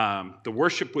The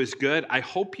worship was good. I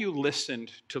hope you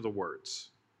listened to the words.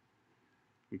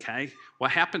 Okay?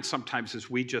 What happens sometimes is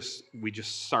we just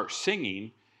start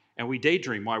singing and we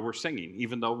daydream while we're singing,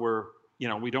 even though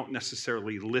we don't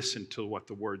necessarily listen to what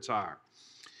the words are.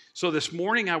 So this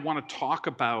morning I want to talk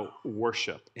about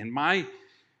worship. And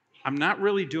I'm not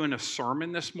really doing a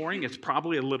sermon this morning. It's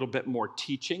probably a little bit more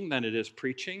teaching than it is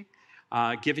preaching,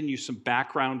 giving you some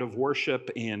background of worship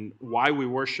and why we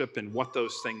worship and what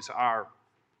those things are.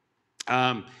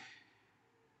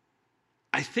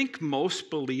 I think most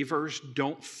believers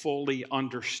don't fully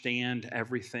understand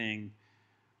everything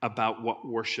about what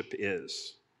worship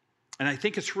is. And I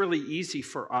think it's really easy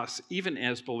for us, even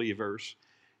as believers,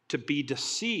 to be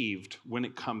deceived when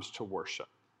it comes to worship.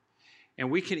 And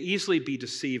we can easily be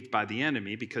deceived by the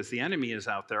enemy because the enemy is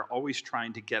out there always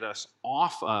trying to get us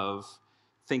off of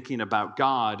thinking about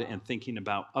God and thinking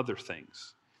about other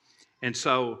things. And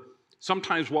so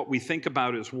sometimes what we think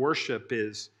about as worship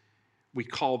is we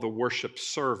call the worship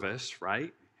service,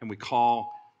 right? And we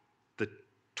call the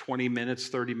 20 minutes,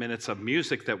 30 minutes of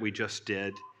music that we just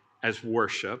did as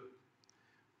worship.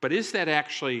 But is that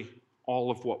actually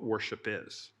all of what worship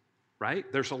is, right?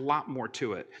 There's a lot more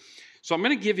to it. So I'm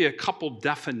going to give you a couple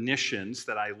definitions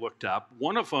that I looked up.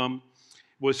 One of them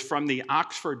was from the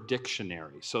Oxford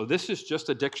Dictionary. So this is just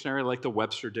a dictionary like the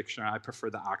Webster Dictionary. I prefer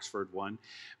the Oxford one.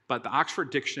 But the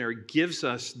Oxford Dictionary gives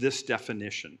us this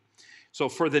definition. So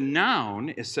for the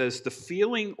noun, it says the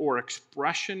feeling or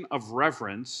expression of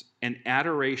reverence and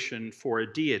adoration for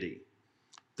a deity.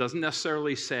 Doesn't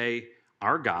necessarily say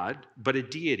our God, but a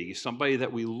deity, somebody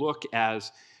that we look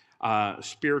as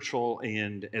spiritual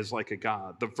and as like a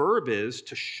god. The verb is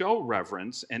to show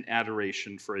reverence and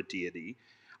adoration for a deity,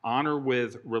 honor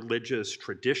with religious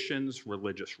traditions,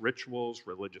 religious rituals,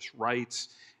 religious rites,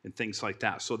 and things like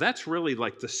that. So that's really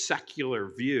like the secular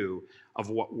view of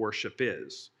what worship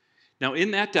is. Now,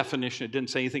 in that definition, it didn't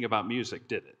say anything about music,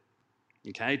 did it?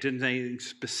 Okay, it didn't say anything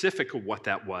specific of what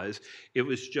that was. It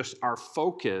was just our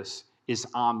focus is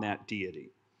on that deity.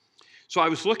 So I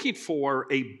was looking for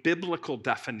a biblical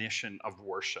definition of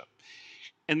worship.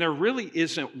 And there really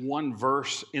isn't one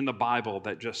verse in the Bible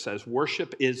that just says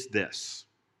worship is this,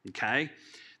 okay?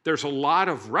 There's a lot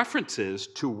of references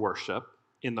to worship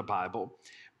in the Bible,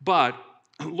 but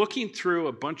looking through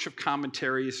a bunch of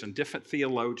commentaries and different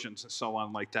theologians and so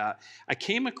on like that, I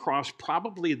came across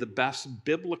probably the best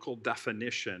biblical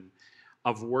definition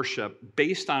of worship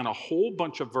based on a whole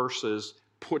bunch of verses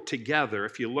put together.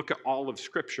 If you look at all of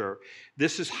Scripture,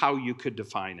 this is how you could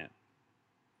define it.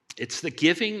 It's the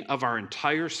giving of our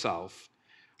entire self,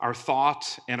 our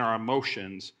thoughts, and our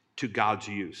emotions to God's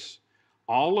use.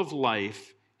 All of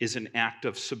life is an act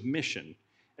of submission,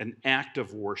 an act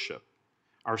of worship.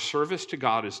 Our service to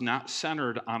God is not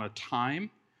centered on a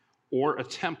time or a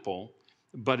temple,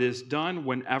 but is done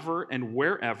whenever and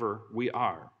wherever we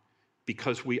are,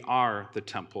 because we are the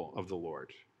temple of the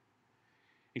Lord.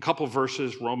 A couple of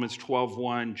verses, Romans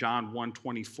 12:1, John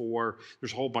 1:24.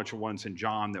 There's a whole bunch of ones in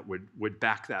John that would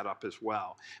back that up as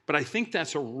well. But I think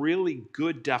that's a really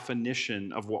good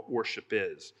definition of what worship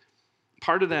is.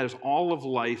 Part of that is all of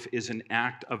life is an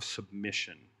act of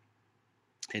submission,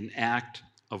 an act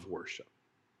of worship.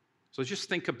 So just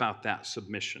think about that,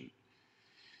 submission.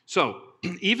 So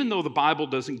even though the Bible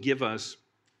doesn't give us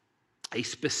a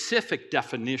specific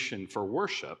definition for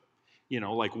worship,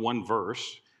 like one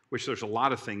verse, which there's a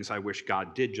lot of things I wish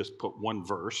God did just put one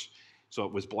verse, so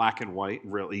it was black and white,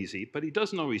 real easy, but he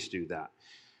doesn't always do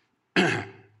that.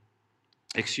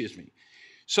 Excuse me.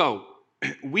 So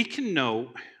we can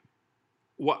know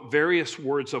what various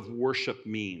words of worship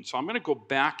mean. So I'm going to go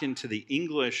back into the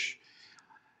English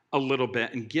a little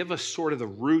bit and give us sort of the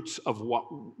roots of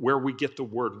where we get the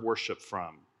word worship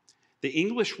from. The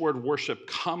English word worship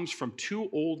comes from two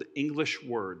old English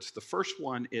words. The first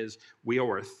one is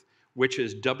weorth, which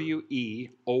is weorth,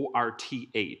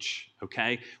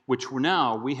 okay? Which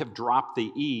now we have dropped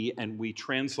the E and we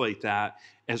translate that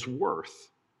as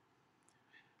worth,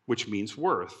 which means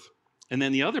worth. And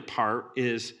then the other part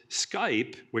is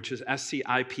Skype, which is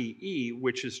SCIPE,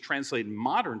 which is translated in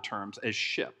modern terms as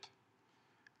ship,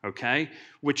 okay?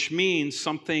 Which means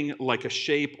something like a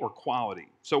shape or quality.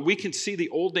 So we can see the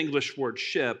Old English word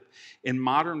ship in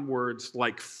modern words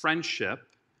like friendship,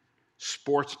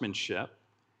 sportsmanship.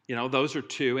 Those are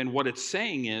two. And what it's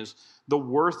saying is the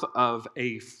worth of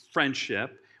a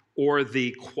friendship or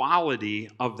the quality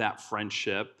of that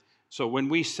friendship. So when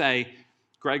we say,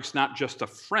 Greg's not just a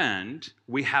friend,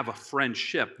 we have a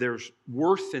friendship. There's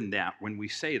worth in that when we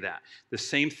say that. The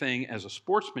same thing as a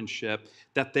sportsmanship,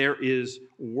 that there is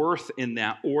worth in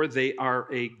that, or they are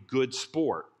a good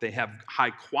sport. They have high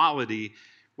quality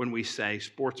when we say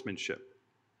sportsmanship.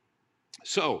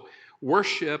 So,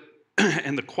 worship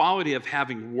and the quality of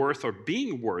having worth or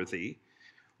being worthy,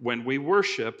 when we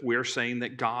worship, we're saying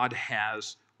that God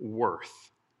has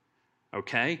worth.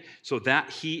 Okay? So that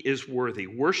he is worthy.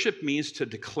 Worship means to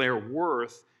declare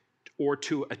worth or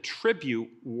to attribute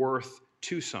worth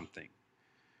to something.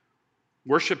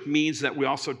 Worship means that we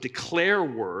also declare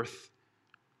worth,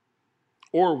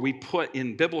 or we put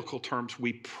in biblical terms,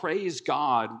 we praise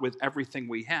God with everything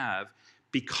we have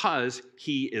because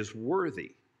he is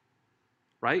worthy.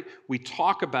 Right? We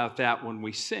talk about that when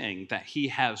we sing, that he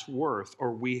has worth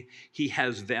or he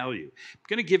has value. I'm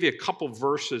going to give you a couple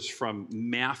verses from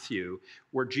Matthew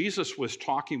where Jesus was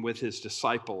talking with his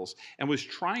disciples and was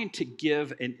trying to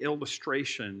give an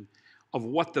illustration of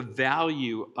what the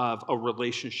value of a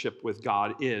relationship with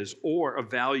God is, or a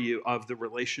value of the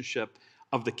relationship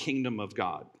of the kingdom of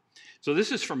God. So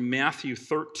this is from Matthew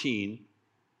 13,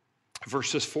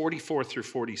 verses 44 through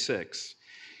 46.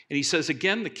 And he says,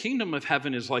 again, the kingdom of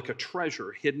heaven is like a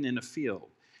treasure hidden in a field,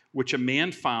 which a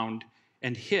man found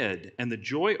and hid. And the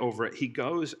joy over it, he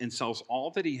goes and sells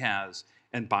all that he has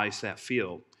and buys that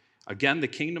field. Again, the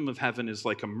kingdom of heaven is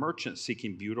like a merchant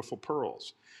seeking beautiful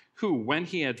pearls, who, when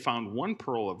he had found one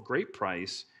pearl of great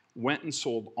price, went and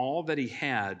sold all that he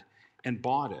had and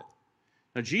bought it.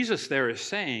 Now, Jesus there is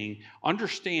saying,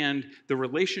 understand the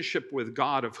relationship with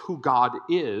God of who God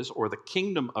is, or the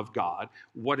kingdom of God,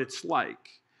 what it's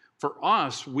like. For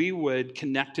us, we would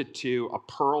connect it to a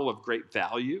pearl of great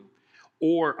value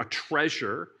or a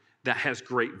treasure that has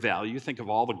great value. Think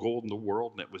of all the gold in the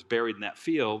world and it was buried in that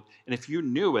field. And if you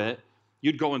knew it,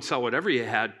 you'd go and sell whatever you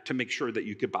had to make sure that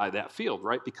you could buy that field,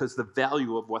 right? Because the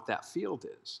value of what that field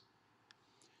is.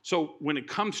 So when it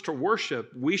comes to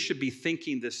worship, we should be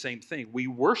thinking the same thing. We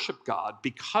worship God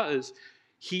because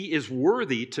he is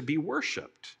worthy to be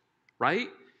worshiped, right?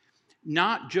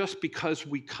 Not just because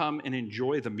we come and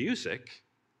enjoy the music,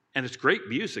 and it's great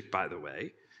music, by the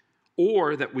way,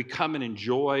 or that we come and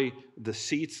enjoy the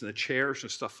seats and the chairs and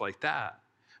stuff like that.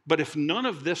 But if none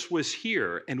of this was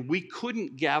here and we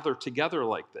couldn't gather together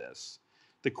like this,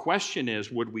 the question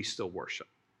is, would we still worship?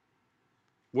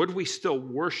 Would we still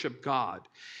worship God?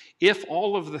 If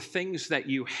all of the things that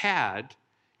you had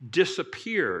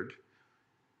disappeared,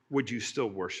 would you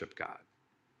still worship God?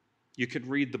 You could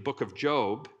read the book of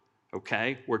Job,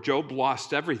 okay, where Job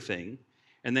lost everything,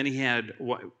 and then he had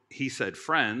what he said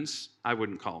friends. I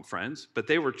wouldn't call them friends, but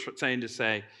they were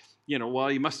saying,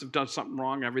 well, you must have done something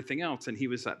wrong and everything else. And he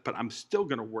was like, but I'm still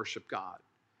going to worship God,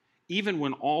 even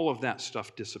when all of that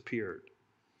stuff disappeared.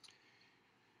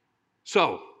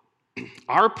 So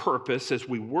our purpose as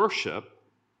we worship,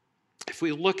 if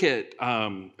we look at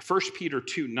 1 Peter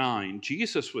 2:9,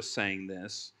 Jesus was saying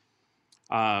this.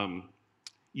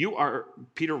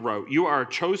 Peter wrote, you are a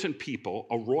chosen people,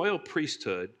 a royal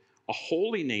priesthood, a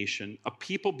holy nation, a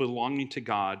people belonging to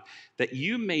God, that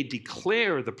you may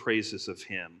declare the praises of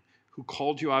him who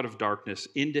called you out of darkness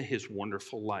into his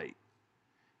wonderful light.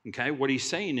 Okay, what he's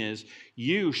saying is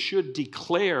you should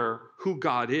declare who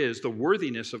God is, the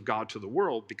worthiness of God to the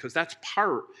world, because that's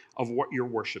part of what your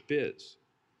worship is.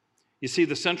 You see,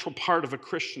 the central part of a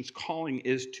Christian's calling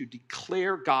is to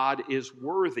declare God is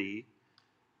worthy,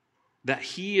 that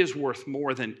he is worth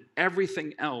more than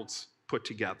everything else put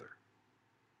together.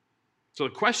 So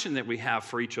the question that we have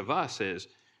for each of us is,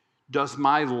 does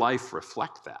my life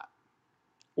reflect that?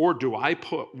 Or do I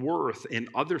put worth in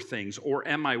other things, or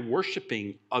am I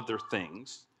worshiping other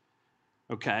things?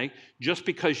 Okay? Just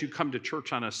because you come to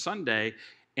church on a Sunday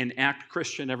and act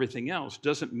Christian and everything else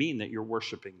doesn't mean that you're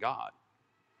worshiping God.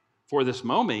 For this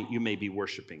moment, you may be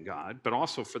worshiping God, but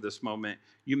also for this moment,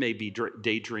 you may be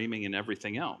daydreaming and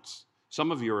everything else.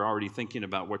 Some of you are already thinking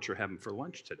about what you're having for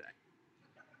lunch today,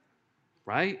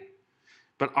 right?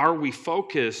 But are we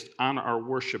focused on our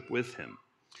worship with him?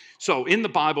 So in the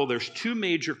Bible, there's two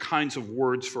major kinds of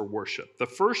words for worship. The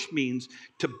first means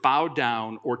to bow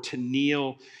down or to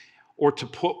kneel or to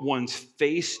put one's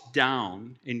face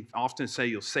down. And often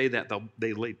you'll say that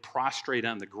they lay prostrate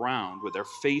on the ground with their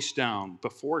face down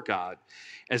before God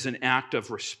as an act of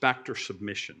respect or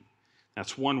submission.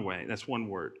 That's one way. That's one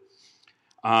word.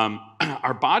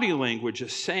 Our body language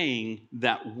is saying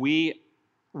that we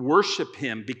worship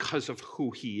him because of who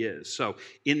he is. So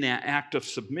in that act of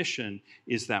submission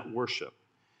is that worship.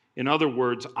 In other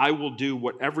words, I will do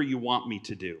whatever you want me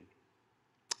to do.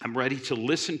 I'm ready to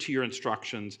listen to your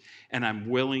instructions, and I'm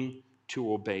willing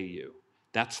to obey you.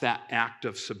 That's that act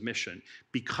of submission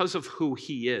because of who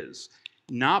he is,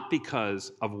 not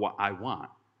because of what I want.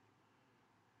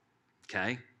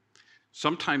 Okay?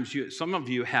 Sometimes some of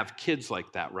you have kids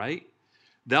like that, right?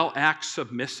 They'll act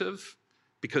submissive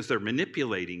because they're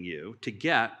manipulating you to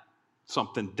get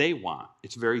something they want.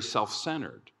 It's very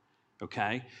self-centered,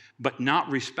 okay? But not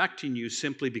respecting you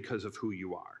simply because of who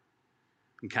you are,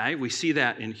 okay? We see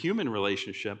that in human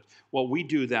relationships. Well, we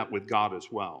do that with God as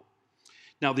well.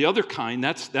 Now, the other kind,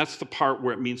 that's the part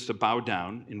where it means to bow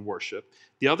down in worship.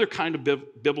 The other kind of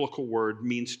biblical word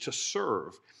means to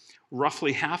serve.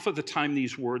 Roughly half of the time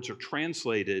these words are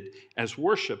translated as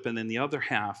worship, and then the other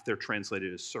half they're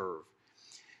translated as serve.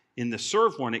 In the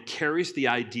serve one, it carries the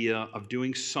idea of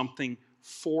doing something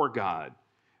for God,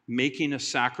 making a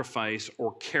sacrifice,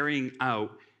 or carrying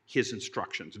out his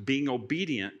instructions, being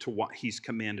obedient to what he's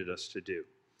commanded us to do.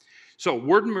 So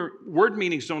word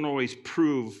meanings don't always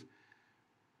prove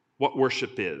what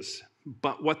worship is,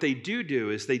 but what they do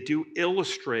is they do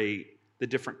illustrate the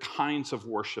different kinds of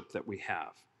worship that we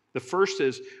have. The first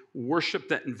is worship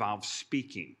that involves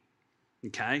speaking,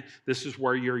 okay? This is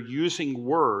where you're using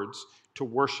words to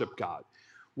worship God.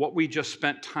 What we just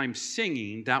spent time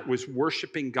singing, that was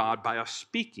worshiping God by us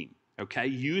speaking, okay?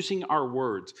 Using our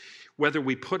words, whether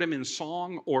we put them in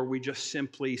song or we just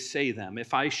simply say them.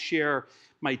 If I share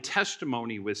my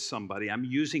testimony with somebody, I'm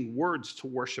using words to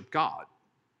worship God,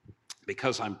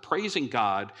 because I'm praising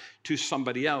God to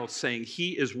somebody else, saying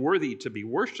he is worthy to be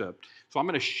worshiped. So I'm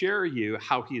going to share you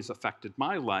how he has affected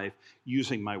my life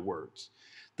using my words.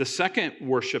 The second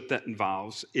worship that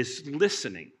involves is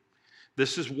listening.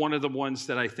 This is one of the ones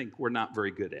that I think we're not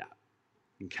very good at,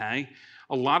 okay?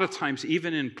 A lot of times,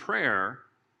 even in prayer,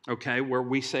 okay, where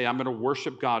we say, I'm going to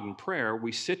worship God in prayer,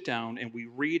 we sit down and we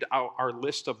read out our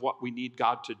list of what we need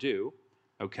God to do,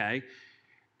 okay?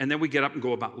 And then we get up and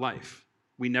go about life.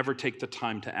 We never take the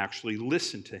time to actually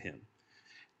listen to him.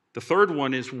 The third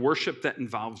one is worship that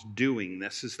involves doing.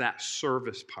 This is that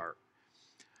service part.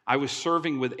 I was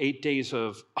serving with 8 Days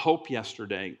of Hope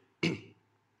yesterday,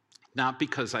 not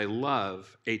because I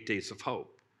love 8 Days of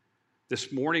Hope.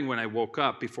 This morning when I woke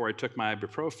up before I took my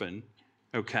ibuprofen,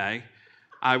 okay,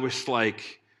 I was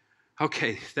like,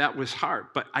 okay, that was hard.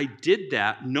 But I did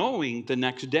that knowing the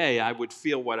next day I would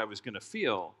feel what I was going to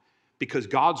feel, because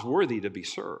God's worthy to be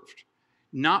served.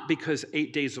 Not because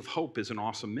 8 Days of Hope is an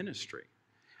awesome ministry.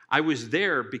 I was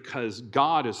there because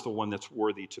God is the one that's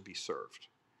worthy to be served,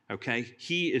 okay?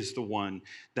 He is the one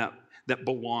that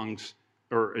belongs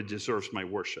or deserves my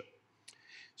worship.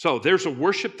 So there's a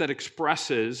worship that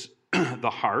expresses the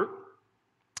heart,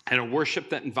 and a worship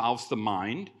that involves the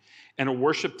mind, and a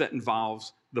worship that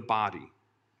involves the body.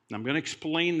 And I'm going to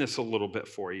explain this a little bit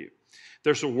for you.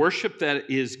 There's a worship that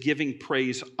is giving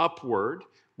praise upward,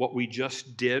 what we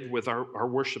just did with our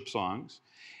worship songs,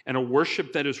 and a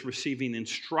worship that is receiving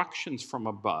instructions from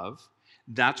above.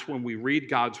 That's when we read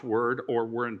God's word, or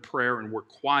we're in prayer and we're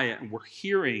quiet and we're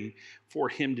hearing for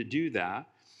him to do that,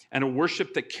 and a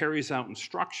worship that carries out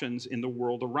instructions in the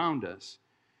world around us.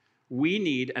 We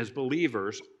need, as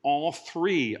believers, all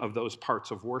three of those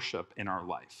parts of worship in our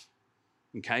life,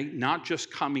 okay? Not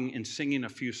just coming and singing a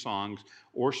few songs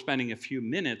or spending a few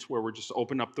minutes where we're just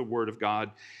open up the word of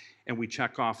God and we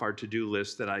check off our to-do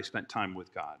list that I spent time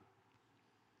with God.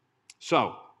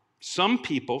 So, some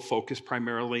people focus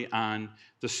primarily on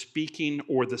the speaking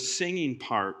or the singing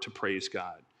part to praise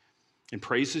God. And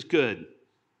praise is good.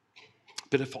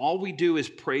 But if all we do is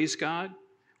praise God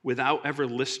without ever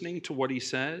listening to what he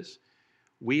says,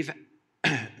 we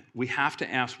have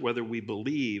to ask whether we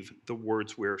believe the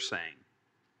words we're saying,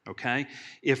 okay?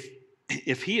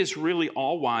 If he is really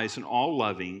all-wise and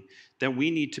all-loving, then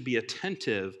we need to be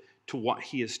attentive to what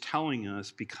he is telling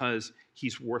us, because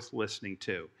he's worth listening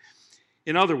to.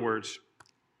 In other words,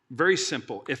 very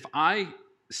simple. If I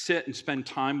sit and spend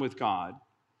time with God,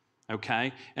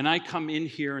 okay, and I come in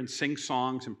here and sing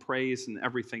songs and praise and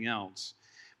everything else,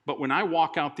 but when I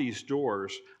walk out these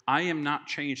doors, I am not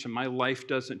changed and my life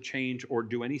doesn't change or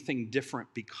do anything different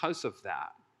because of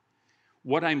that.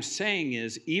 What I'm saying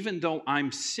is, even though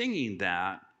I'm singing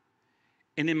that,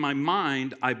 and in my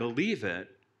mind I believe it,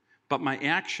 but my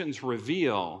actions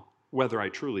reveal whether I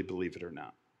truly believe it or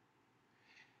not.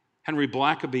 Henry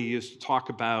Blackaby used to talk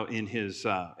about in his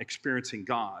Experiencing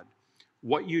God,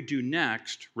 what you do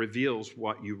next reveals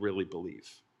what you really believe.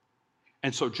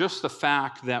 And so just the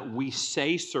fact that we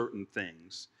say certain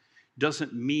things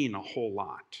doesn't mean a whole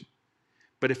lot.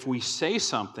 But if we say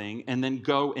something and then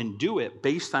go and do it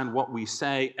based on what we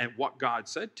say and what God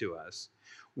said to us,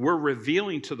 we're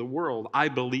revealing to the world, I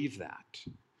believe that.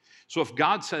 So if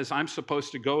God says I'm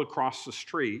supposed to go across the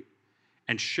street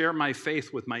and share my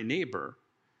faith with my neighbor,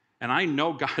 and I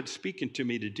know God's speaking to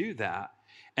me to do that,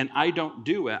 and I don't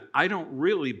do it, I don't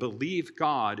really believe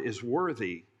God is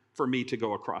worthy for me to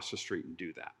go across the street and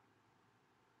do that.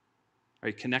 Are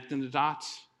you connecting the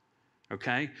dots?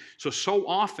 Okay? So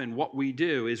often what we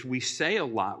do is we say a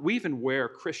lot. We even wear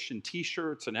Christian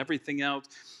t-shirts and everything else.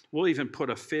 We'll even put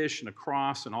a fish and a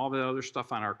cross and all the other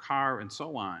stuff on our car and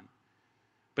so on.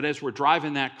 But as we're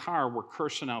driving that car, we're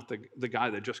cursing out the guy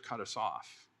that just cut us off.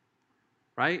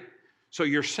 Right? So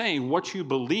you're saying what you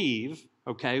believe,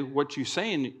 okay, what you're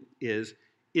saying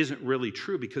isn't really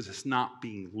true because it's not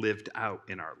being lived out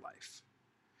in our life.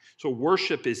 So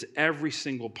worship is every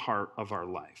single part of our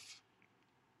life.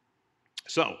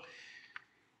 So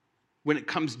when it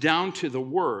comes down to the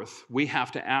worth, we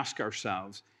have to ask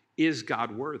ourselves, is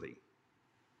God worthy?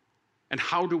 And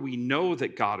how do we know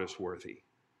that God is worthy?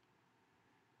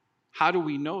 How do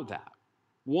we know that?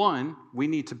 One, we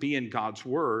need to be in God's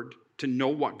word to know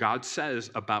what God says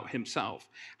about himself,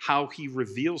 how he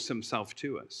reveals himself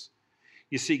to us.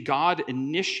 You see, God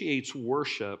initiates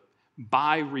worship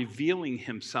by revealing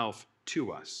himself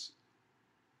to us.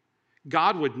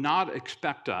 God would not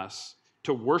expect us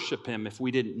to worship him if we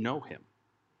didn't know him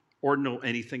or know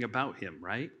anything about him,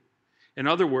 right? In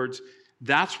other words,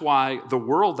 that's why the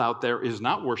world out there is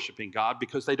not worshiping God,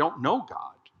 because they don't know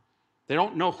God. They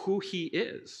don't know who he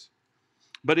is.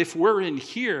 But if we're in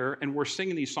here and we're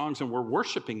singing these songs and we're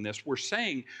worshiping this, we're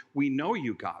saying we know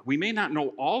you, God. We may not know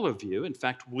all of you. In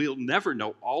fact, we'll never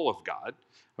know all of God,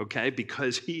 okay,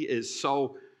 because he is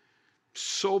so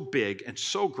big and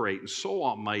so great and so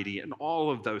almighty and all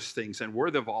of those things and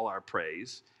worthy of all our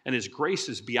praise. And his grace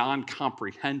is beyond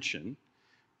comprehension,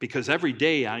 because every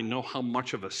day I know how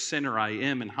much of a sinner I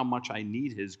am and how much I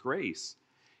need his grace.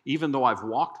 Even though I've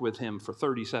walked with him for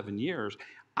 37 years,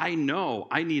 I know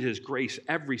I need his grace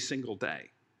every single day.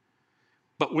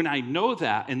 But when I know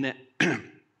that, and that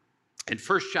in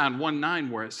 1 John 1:9,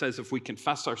 where it says, if we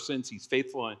confess our sins, he's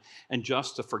faithful and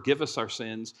just to forgive us our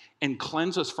sins and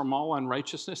cleanse us from all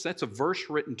unrighteousness, that's a verse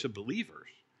written to believers,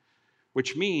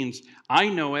 which means I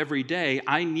know every day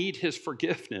I need his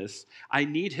forgiveness. I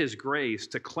need his grace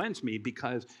to cleanse me,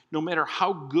 because no matter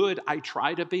how good I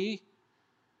try to be,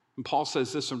 and Paul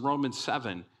says this in Romans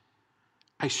 7,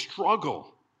 I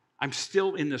struggle. I'm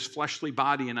still in this fleshly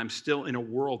body, and I'm still in a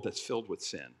world that's filled with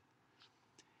sin.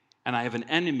 And I have an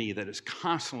enemy that is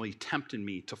constantly tempting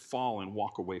me to fall and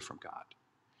walk away from God.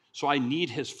 So I need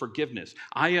his forgiveness.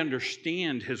 I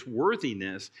understand his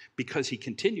worthiness because he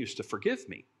continues to forgive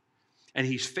me. And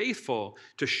he's faithful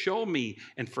to show me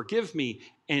and forgive me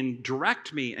and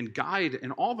direct me and guide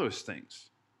and all those things.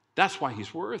 That's why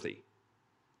he's worthy,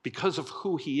 because of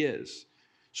who he is.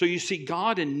 So you see,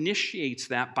 God initiates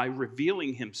that by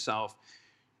revealing himself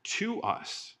to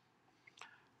us.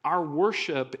 Our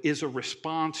worship is a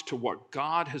response to what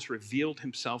God has revealed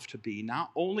himself to be,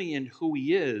 not only in who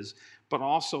he is, but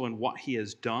also in what he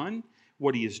has done,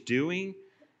 what he is doing,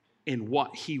 and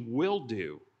what he will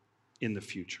do in the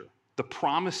future, the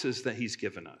promises that he's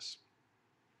given us.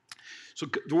 So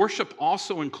worship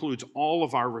also includes all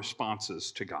of our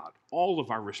responses to God, all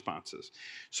of our responses.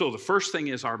 So the first thing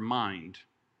is our mind,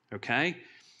 okay?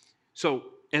 So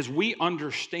as we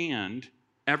understand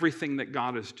everything that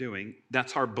God is doing,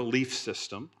 that's our belief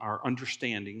system, our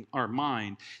understanding, our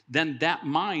mind, then that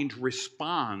mind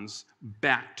responds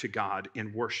back to God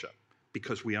in worship,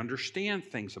 because we understand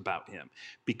things about him.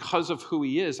 Because of who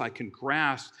he is, I can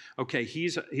grasp, okay,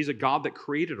 he's a God that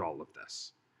created all of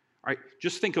this. All right,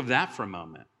 just think of that for a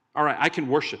moment. All right, I can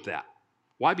worship that.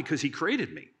 Why? Because he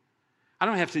created me. I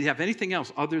don't have to have anything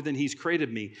else other than he's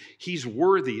created me. He's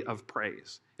worthy of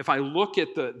praise. If I look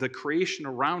at the creation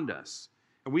around us,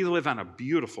 and we live on a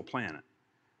beautiful planet,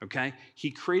 okay? He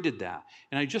created that.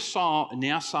 And I just saw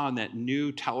NASA on that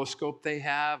new telescope they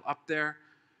have up there.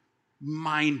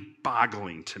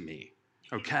 Mind-boggling to me,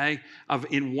 okay?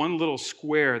 In one little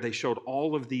square, they showed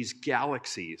all of these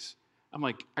galaxies. I'm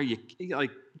like,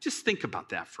 just think about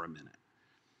that for a minute.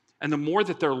 And the more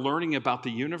that they're learning about the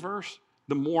universe,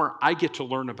 the more I get to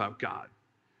learn about God,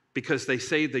 because they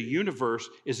say the universe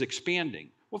is expanding.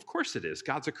 Well, of course it is.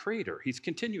 God's a creator. He's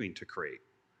continuing to create,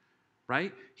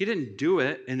 right? He didn't do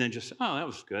it and then just, oh, that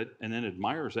was good, and then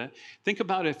admires it. Think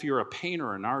about if you're a painter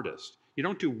or an artist. You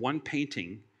don't do one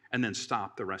painting and then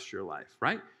stop the rest of your life,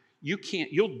 right?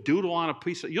 You'll doodle on a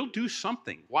piece, you'll do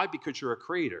something. Why? Because you're a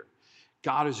creator.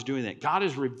 God is doing that. God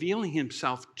is revealing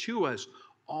himself to us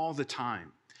all the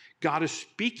time. God is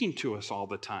speaking to us all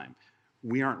the time.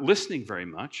 We aren't listening very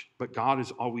much, but God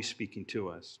is always speaking to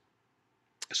us.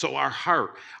 So our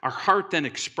heart then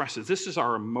expresses. This is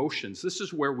our emotions. This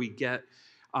is where we get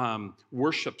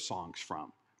worship songs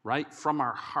from, right? From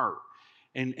our heart.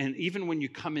 And even when you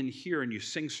come in here and you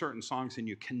sing certain songs and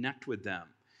you connect with them,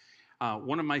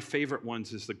 one of my favorite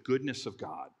ones is the goodness of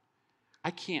God.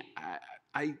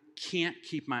 I can't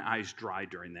keep my eyes dry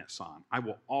during that song. I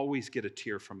will always get a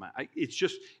tear from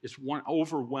it's one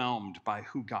overwhelmed by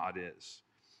who God is.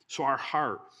 So our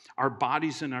heart, our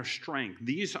bodies, and our strength,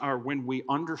 these are when we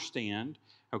understand,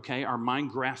 okay, our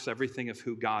mind grasps everything of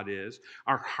who God is,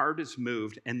 our heart is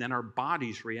moved, and then our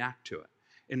bodies react to it.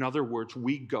 In other words,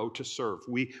 we go to serve.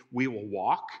 We will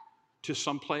walk to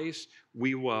someplace,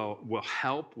 we'll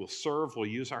help, we'll serve, we'll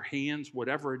use our hands,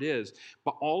 whatever it is.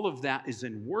 But all of that is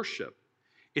in worship.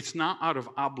 It's not out of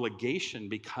obligation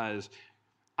because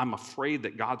I'm afraid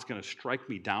that God's going to strike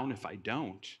me down if I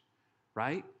don't,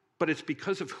 right? But it's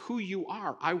because of who you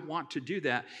are. I want to do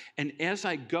that. And as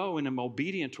I go and am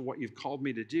obedient to what you've called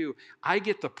me to do, I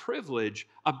get the privilege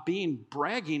of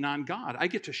bragging on God. I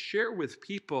get to share with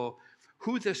people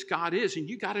who this God is, and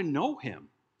you got to know him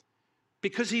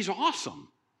because he's awesome,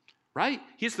 right?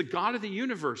 He's the God of the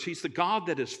universe. He's the God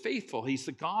that is faithful. He's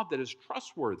the God that is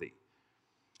trustworthy.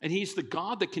 And he's the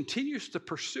God that continues to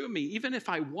pursue me. Even if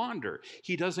I wander,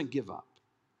 he doesn't give up.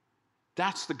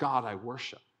 That's the God I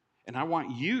worship. And I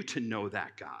want you to know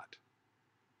that God.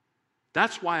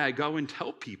 That's why I go and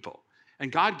tell people.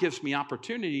 And God gives me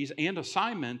opportunities and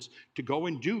assignments to go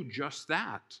and do just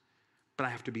that. But I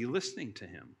have to be listening to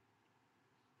him.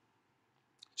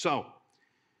 So,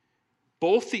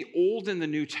 both the Old and the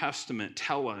New Testament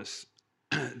tell us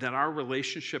that our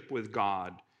relationship with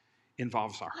God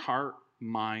involves our heart,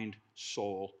 mind,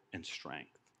 soul, and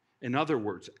strength. In other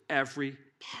words, every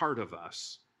part of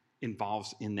us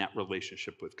involves in that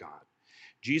relationship with God.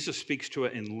 Jesus speaks to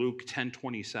it in Luke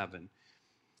 10:27.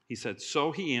 He said,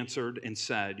 "So he answered and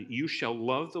said, you shall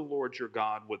love the Lord your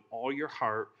God with all your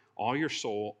heart, all your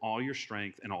soul, all your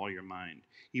strength, and all your mind."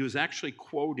 He was actually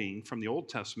quoting from the Old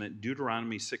Testament,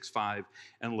 Deuteronomy 6:5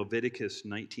 and Leviticus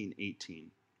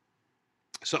 19:18.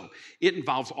 So it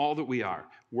involves all that we are.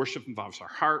 Worship involves our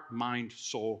heart, mind,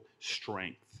 soul,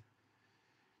 strength.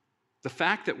 The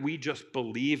fact that we just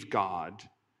believe God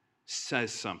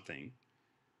says something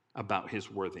about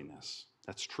his worthiness.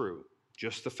 That's true.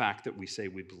 Just the fact that we say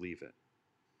we believe it.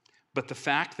 But the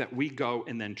fact that we go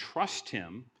and then trust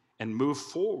him and move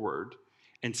forward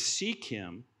and seek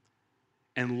him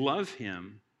and love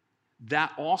him,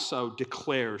 that also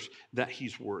declares that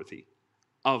he's worthy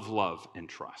of love and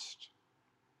trust.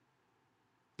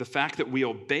 The fact that we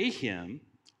obey him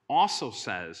also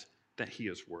says that he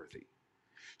is worthy.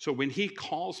 So when he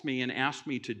calls me and asks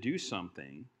me to do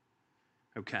something,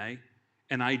 okay,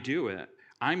 and I do it,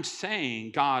 I'm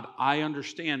saying, God, I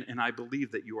understand and I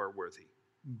believe that you are worthy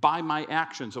by my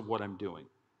actions of what I'm doing.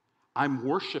 I'm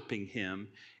worshiping him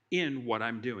in what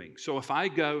I'm doing. So if I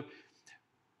go,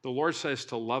 the Lord says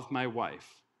to love my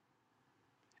wife.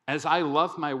 As I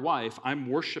love my wife, I'm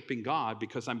worshiping God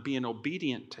because I'm being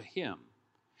obedient to him.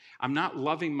 I'm not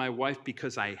loving my wife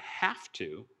because I have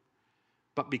to,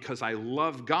 but because I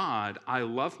love God, I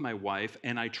love my wife,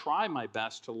 and I try my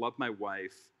best to love my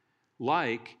wife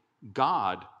like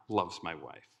God loves my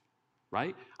wife,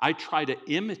 right? I try to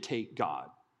imitate God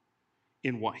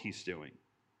in what he's doing.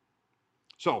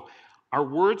 So our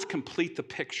words complete the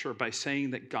picture by saying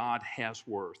that God has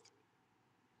worth.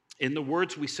 In the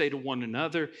words we say to one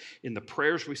another, in the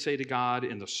prayers we say to God,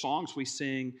 in the songs we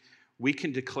sing, we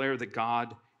can declare that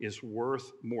God is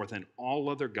worth more than all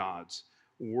other gods,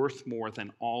 worth more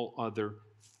than all other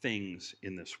things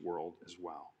in this world as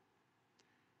well.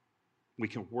 We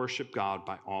can worship God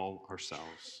by all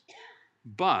ourselves.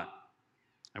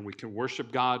 And we can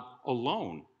worship God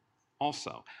alone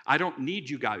also. I don't need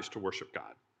you guys to worship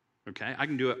God, okay? I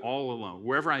can do it all alone,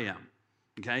 wherever I am,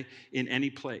 okay, in any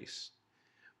place.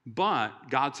 But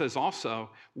God says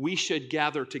also, we should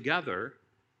gather together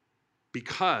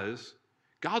because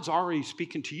God's already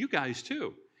speaking to you guys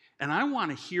too. And I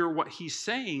want to hear what he's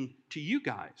saying to you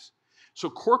guys. So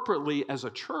corporately as a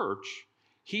church,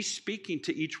 he's speaking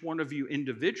to each one of you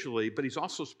individually, but he's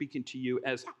also speaking to you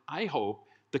as iHope,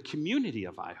 the community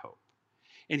of iHope.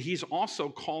 And he's also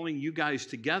calling you guys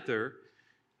together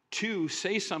to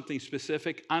say something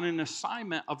specific on an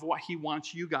assignment of what he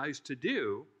wants you guys to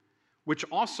do, which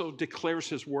also declares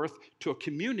his worth to a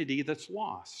community that's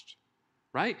lost,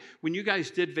 right? When you guys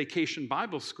did Vacation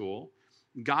Bible School,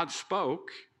 God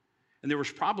spoke, and there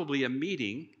was probably a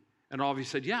meeting, and all of you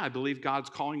said, yeah, I believe God's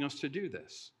calling us to do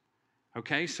this.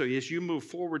 Okay, so as you move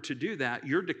forward to do that,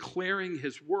 you're declaring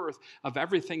his worth of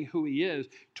everything who he is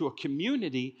to a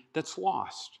community that's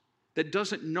lost, that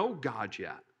doesn't know God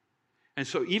yet. And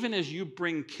so even as you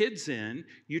bring kids in,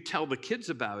 you tell the kids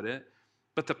about it,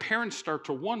 but the parents start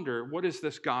to wonder, what is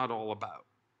this God all about?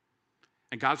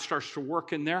 And God starts to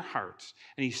work in their hearts,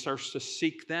 and he starts to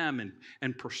seek them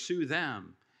and pursue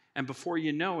them. And before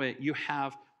you know it, you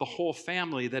have the whole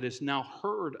family that has now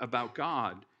heard about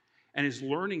God and is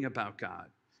learning about God.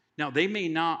 Now, they may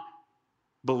not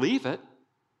believe it,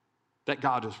 that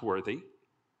God is worthy,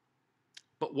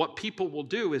 but what people will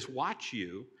do is watch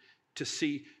you to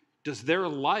see, does their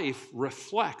life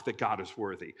reflect that God is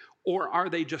worthy? Or are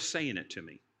they just saying it to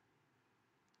me?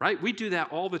 Right? We do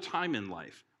that all the time in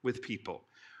life with people.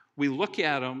 We look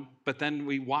at them, but then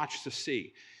we watch to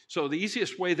see. So the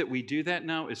easiest way that we do that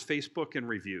now is Facebook and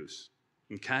reviews.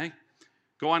 Okay?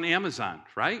 Go on Amazon,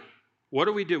 right? What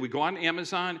do? We go on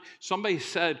Amazon. Somebody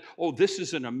said, oh, this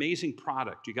is an amazing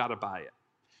product. You got to buy it.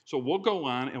 So we'll go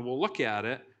on and we'll look at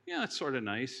it. Yeah, it's sort of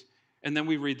nice. And then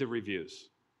we read the reviews.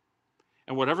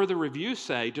 And whatever the reviews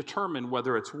say, determine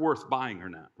whether it's worth buying or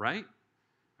not, right?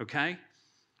 Okay?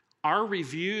 Our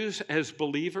reviews as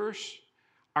believers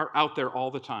are out there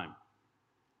all the time.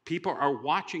 People are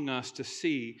watching us to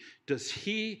see, does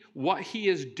what he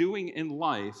is doing in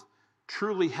life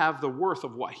truly have the worth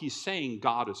of what he's saying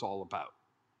God is all about?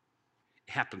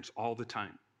 It happens all the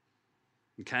time.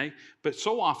 Okay? But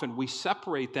so often we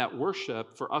separate that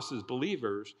worship for us as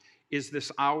believers is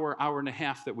this hour and a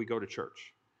half that we go to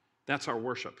church. That's our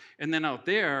worship. And then out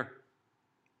there,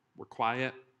 we're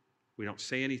quiet. We don't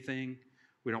say anything.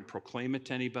 We don't proclaim it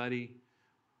to anybody.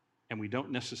 And we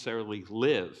don't necessarily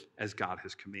live as God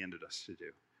has commanded us to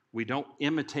do. We don't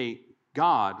imitate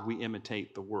God, we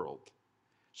imitate the world.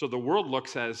 So the world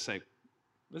looks at us and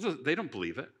say, they don't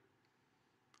believe it.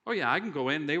 Oh yeah, I can go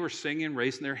in. They were singing,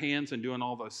 raising their hands and doing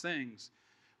all those things.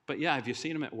 But yeah, have you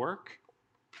seen them at work?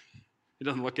 It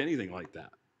doesn't look anything like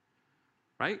that,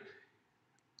 right?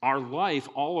 Our life,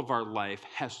 all of our life,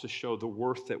 has to show the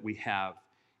worth that we have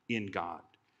in God.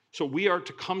 So we are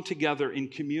to come together in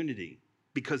community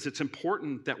because it's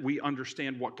important that we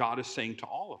understand what God is saying to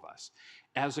all of us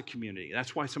as a community.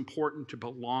 That's why it's important to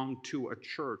belong to a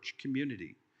church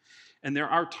community. And there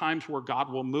are times where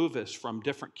God will move us from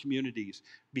different communities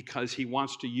because he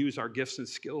wants to use our gifts and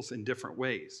skills in different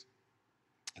ways.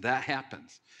 That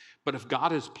happens. But if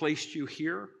God has placed you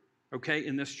here, okay,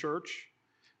 in this church,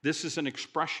 this is an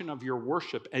expression of your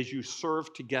worship as you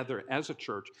serve together as a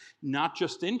church, not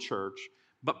just in church,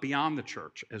 but beyond the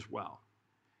church as well.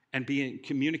 And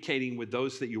communicating with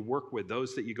those that you work with,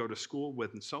 those that you go to school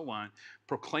with, and so on,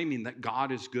 proclaiming that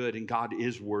God is good and God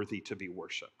is worthy to be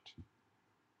worshiped.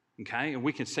 Okay? And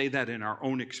we can say that in our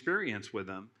own experience with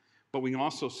him, but we can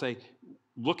also say,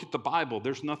 look at the Bible.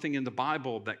 There's nothing in the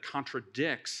Bible that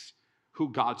contradicts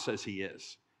who God says he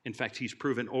is. In fact, he's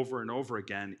proven over and over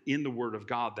again in the Word of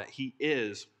God that he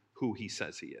is who he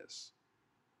says he is.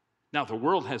 Now, the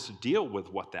world has to deal with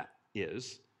what that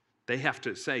is. They have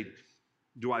to say,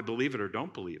 do I believe it or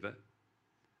don't believe it?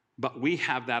 But we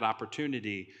have that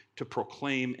opportunity to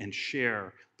proclaim and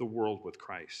share the world with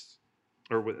Christ,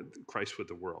 or with Christ with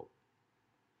the world.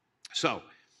 So,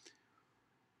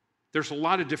 there's a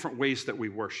lot of different ways that we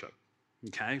worship,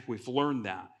 okay? We've learned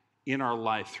that in our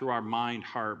life through our mind,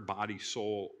 heart, body,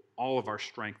 soul, all of our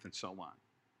strength, and so on.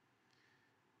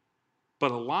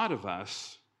 But a lot of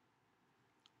us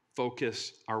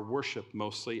focus our worship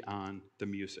mostly on the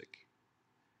music.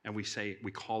 And we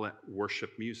call it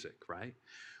worship music, right?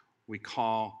 We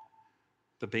call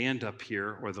the band up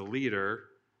here or the leader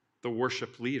the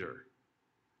worship leader.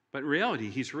 But in reality,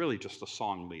 he's really just a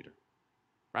song leader,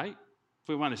 right? If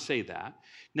we want to say that.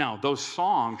 Now, those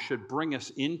songs should bring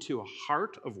us into a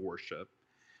heart of worship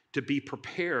to be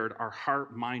prepared, our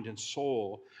heart, mind, and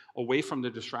soul, away from the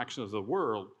distractions of the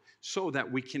world so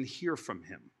that we can hear from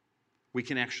him. We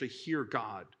can actually hear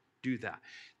God do that.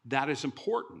 That is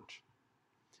important.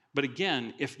 But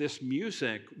again, if this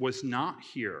music was not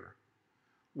here,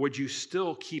 would you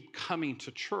still keep coming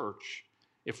to church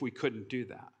if we couldn't do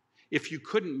that? If you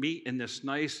couldn't meet in this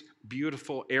nice,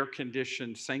 beautiful,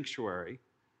 air-conditioned sanctuary,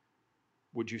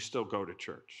 would you still go to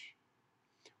church?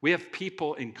 We have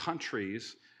people in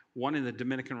countries, one in the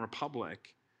Dominican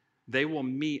Republic, they will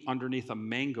meet underneath a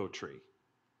mango tree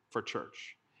for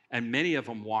church. And many of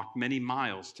them walk many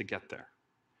miles to get there.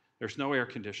 There's no air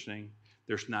conditioning.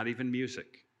 There's not even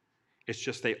music. It's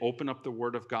just they open up the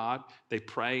Word of God, they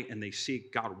pray, and they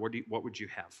seek, God, what would you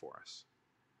have for us?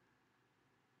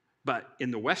 But in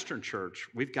the Western church,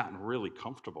 we've gotten really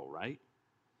comfortable, right?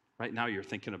 Right now you're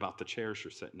thinking about the chairs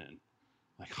you're sitting in.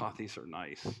 Like, oh, these are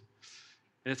nice. And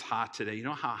it's hot today. You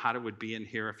know how hot it would be in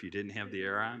here if you didn't have the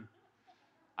air on?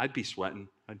 I'd be sweating,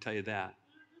 I'd tell you that,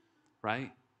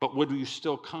 right? But would you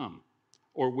still come?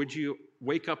 Or would you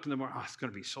wake up in the morning, oh, it's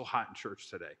going to be so hot in church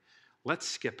today. Let's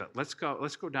skip it. Let's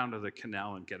go down to the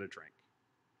canal and get a drink.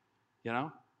 You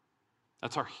know?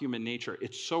 That's our human nature.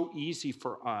 It's so easy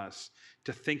for us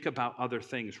to think about other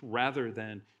things rather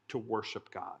than to worship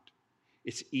God.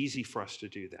 It's easy for us to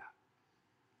do that.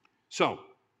 So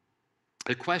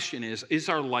the question is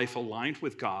our life aligned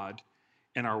with God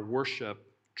and our worship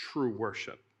true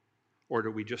worship? Or do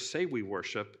we just say we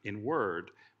worship in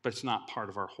word, but it's not part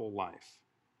of our whole life?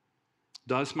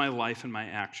 Does my life and my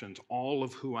actions, all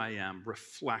of who I am,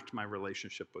 reflect my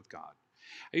relationship with God?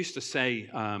 I used to say,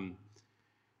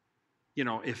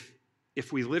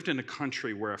 if we lived in a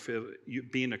country where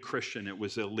being a Christian, it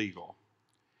was illegal,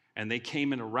 and they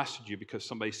came and arrested you because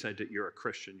somebody said that you're a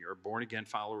Christian, you're a born-again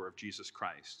follower of Jesus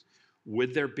Christ,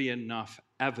 would there be enough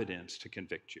evidence to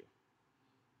convict you?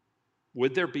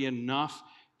 Would there be enough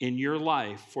in your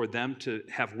life for them to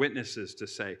have witnesses to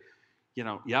say,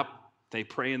 yep, they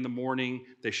pray in the morning,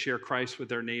 they share Christ with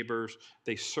their neighbors,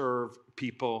 they serve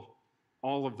people,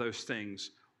 all of those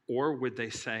things? Or would they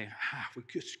say, we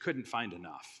just couldn't find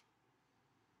enough?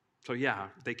 So yeah,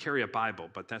 they carry a Bible,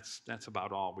 but that's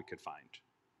about all we could find.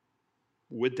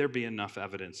 Would there be enough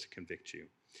evidence to convict you?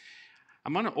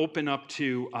 I'm going to open up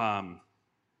to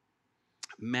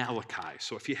Malachi.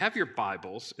 So if you have your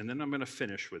Bibles, and then I'm going to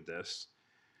finish with this,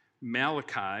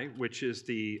 Malachi, which is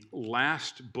the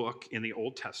last book in the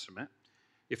Old Testament.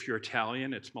 If you're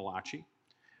Italian, it's Malachi.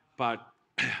 But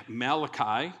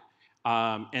Malachi,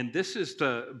 and this is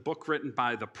the book written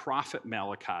by the prophet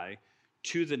Malachi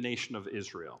to the nation of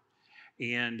Israel.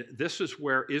 And this is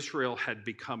where Israel had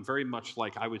become very much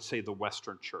like, I would say, the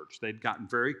Western church. They'd gotten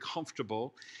very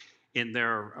comfortable in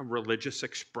their religious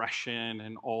expression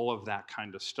and all of that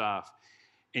kind of stuff.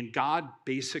 And God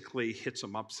basically hits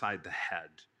them upside the head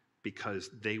because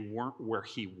they weren't where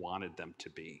he wanted them to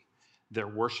be. Their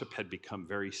worship had become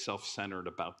very self-centered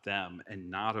about them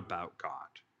and not about God.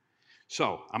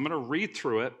 So I'm going to read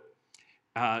through it,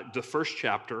 the first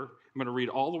chapter. I'm going to read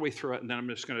all the way through it, and then I'm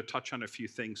just going to touch on a few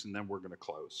things, and then we're going to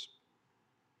close.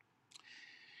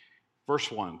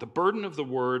 Verse 1, the burden of the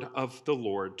word of the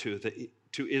Lord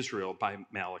to Israel by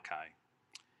Malachi.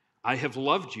 I have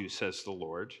loved you, says the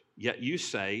Lord, yet you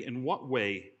say, in what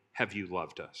way have you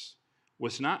loved us?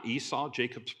 Was not Esau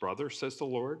Jacob's brother, says the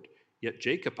Lord? Yet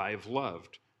Jacob I have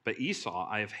loved, but Esau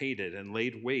I have hated and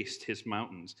laid waste his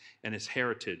mountains and his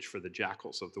heritage for the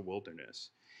jackals of the wilderness.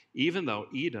 Even though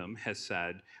Edom has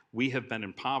said, we have been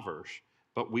impoverished,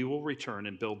 but we will return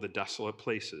and build the desolate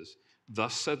places.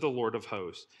 Thus said the Lord of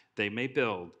hosts, they may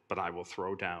build, but I will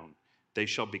throw down. They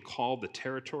shall be called the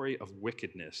territory of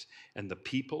wickedness, and the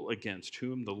people against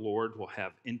whom the Lord will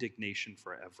have indignation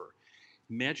forever.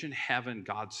 Imagine having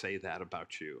God say that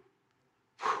about you.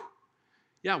 Whew.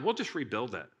 Yeah, we'll just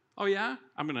rebuild it. Oh yeah?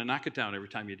 I'm going to knock it down every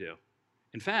time you do.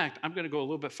 In fact, I'm going to go a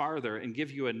little bit farther and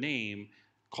give you a name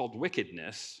called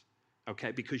wickedness,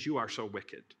 okay, because you are so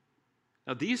wicked.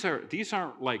 Now, these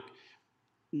aren't like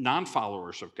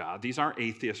non-followers of God. These aren't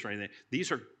atheists or anything.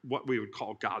 These are what we would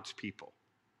call God's people,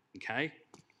 okay?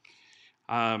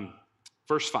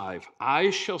 Verse 5, I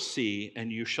shall see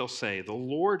and you shall say, the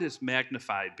Lord is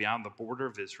magnified beyond the border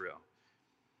of Israel.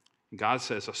 And God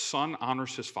says, a son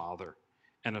honors his father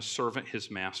and a servant his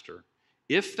master.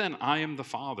 If then I am the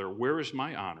father, where is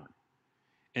my honor?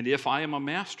 And if I am a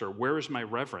master, where is my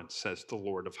reverence, says the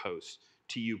Lord of hosts,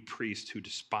 to you priests who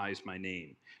despise my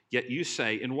name? Yet you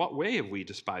say, in what way have we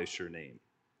despised your name?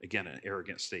 Again, an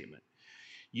arrogant statement.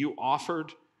 You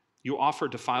offered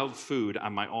defiled food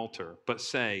on my altar, but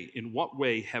say, in what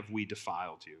way have we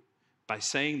defiled you? By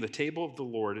saying the table of the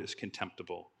Lord is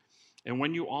contemptible. And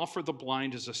when you offer the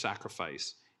blind as a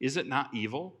sacrifice, is it not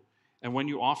evil? And when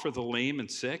you offer the lame and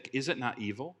sick, is it not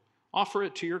evil? Offer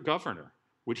it to your governor.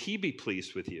 Would he be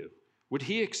pleased with you? Would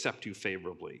he accept you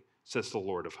favorably, says the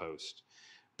Lord of hosts?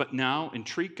 But now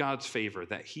entreat God's favor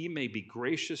that he may be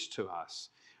gracious to us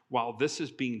while this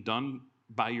is being done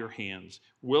by your hands.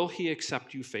 Will he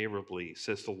accept you favorably,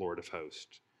 says the Lord of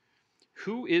hosts?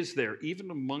 Who is there even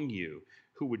among you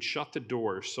who would shut the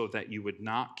doors so that you would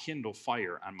not kindle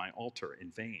fire on my altar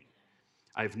in vain?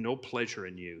 I have no pleasure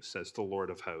in you, says the Lord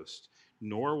of hosts,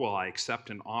 nor will I accept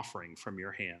an offering from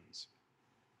your hands.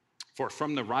 For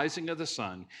from the rising of the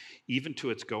sun, even to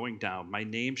its going down, my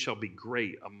name shall be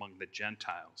great among the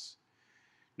Gentiles.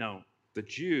 Now, the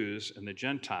Jews and the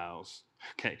Gentiles,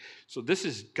 okay, so this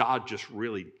is God just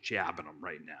really jabbing them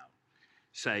right now.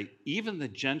 Say, even the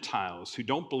Gentiles who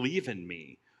don't believe in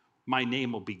me, my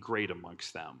name will be great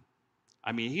amongst them.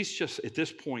 I mean, he's just, at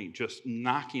this point, just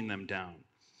knocking them down.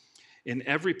 In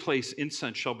every place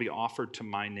incense shall be offered to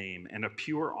my name, and a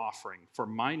pure offering, for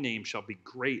my name shall be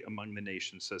great among the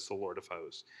nations, says the Lord of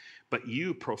hosts. But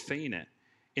you profane it,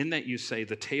 in that you say,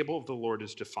 the table of the Lord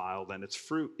is defiled, and its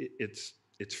food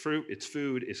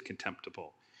is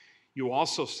contemptible. You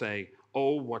also say,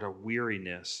 oh, what a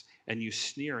weariness, and you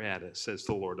sneer at it, says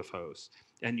the Lord of hosts.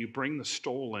 and you bring the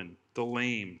stolen, the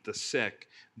lame, the sick,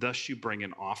 thus you bring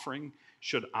an offering,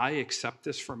 should I accept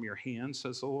this from your hand,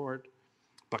 says the Lord?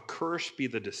 But cursed be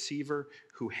the deceiver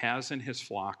who has in his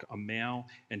flock a male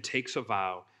and takes a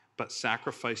vow, but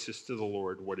sacrifices to the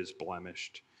Lord what is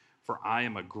blemished. For I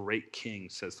am a great king,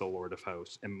 says the Lord of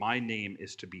hosts, and my name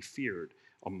is to be feared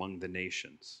among the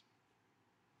nations.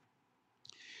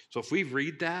 So if we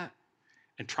read that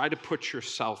and try to put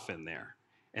yourself in there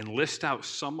and list out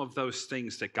some of those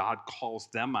things that God calls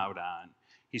them out on,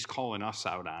 he's calling us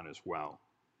out on as well.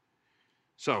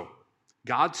 So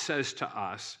God says to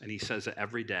us, and he says it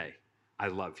every day, I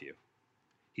love you.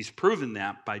 He's proven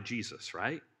that by Jesus,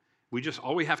 right?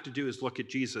 All we have to do is look at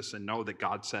Jesus and know that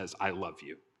God says, I love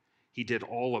you. He did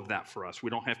all of that for us. We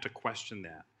don't have to question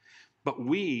that. But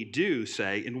we do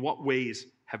say, in what ways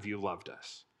have you loved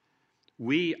us?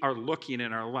 We are looking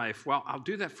in our life, well, I'll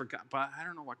do that for God, but I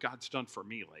don't know what God's done for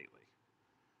me lately.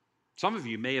 Some of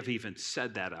you may have even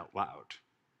said that out loud.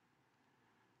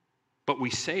 But we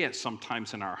say it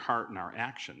sometimes in our heart and our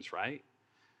actions, right?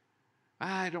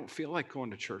 I don't feel like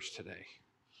going to church today.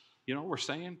 You know what we're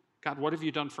saying? God, what have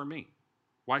you done for me?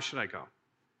 Why should I go?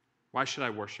 Why should I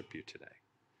worship you today?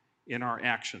 In our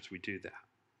actions, we do that.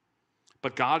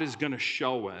 But God is going to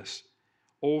show us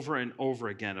over and over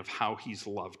again of how he's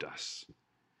loved us.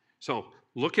 So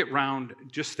look around,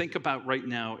 just think about right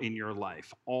now in your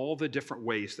life, all the different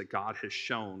ways that God has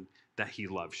shown that he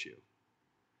loves you.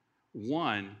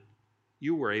 One,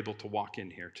 you were able to walk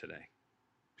in here today,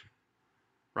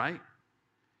 right?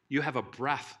 You have a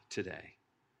breath today.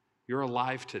 You're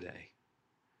alive today.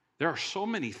 There are so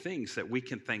many things that we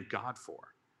can thank God for.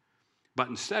 But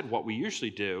instead, what we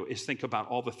usually do is think about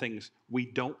all the things we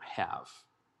don't have.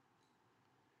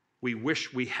 We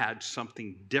wish we had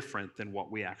something different than what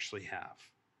we actually have.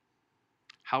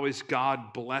 How has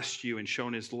God blessed you and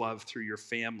shown his love through your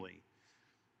family?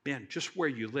 Man, just where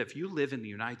you live. You live in the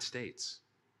United States,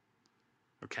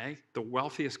 okay? The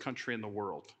wealthiest country in the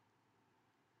world.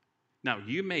 Now,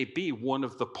 you may be one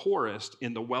of the poorest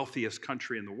in the wealthiest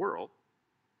country in the world,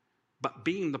 but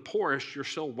being the poorest, you're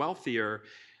still wealthier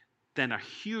than a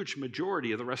huge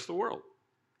majority of the rest of the world,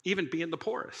 even being the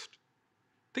poorest.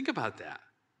 Think about that,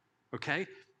 okay?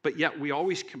 But yet we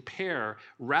always compare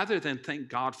rather than thank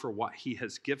God for what he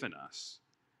has given us,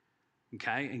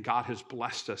 okay? And God has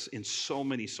blessed us in so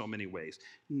many ways.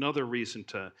 Another reason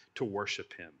to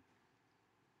worship him,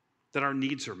 that our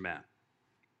needs are met.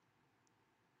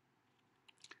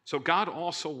 So God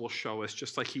also will show us,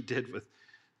 just like he did with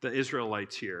the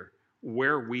Israelites here,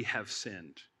 where we have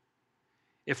sinned.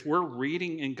 If we're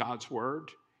reading in God's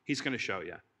word, he's going to show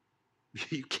you.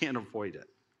 You can't avoid it,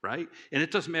 right? And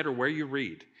it doesn't matter where you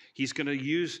read. He's going to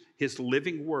use his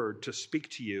living word to speak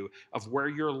to you of where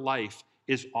your life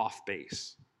is off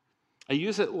base. I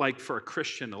use it like for a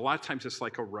Christian. A lot of times it's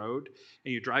like a road,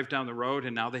 and you drive down the road,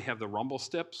 and now they have the rumble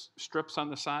strips on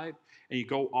the side, and you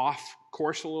go off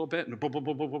course a little bit, and boom, boom,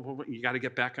 boom, boom, boom, boom, you got to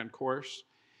get back on course.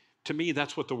 To me,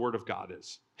 that's what the Word of God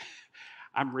is.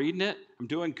 I'm reading it, I'm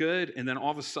doing good, and then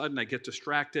all of a sudden I get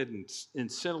distracted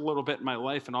and sin a little bit in my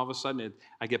life, and all of a sudden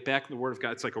I get back in the Word of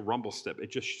God. It's like a rumble strip.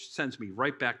 It just sends me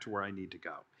right back to where I need to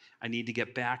go. I need to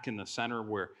get back in the center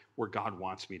where God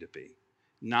wants me to be,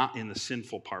 not in the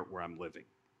sinful part where I'm living.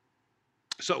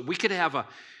 So we could have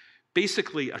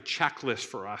basically a checklist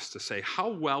for us to say, how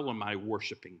well am I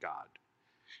worshiping God?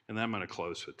 And then I'm going to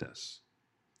close with this.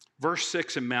 Verse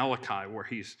 6 in Malachi, where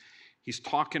he's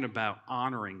talking about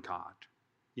honoring God.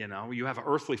 You know, you have an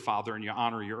earthly father and you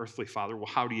honor your earthly father. Well,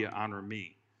 how do you honor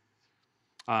me?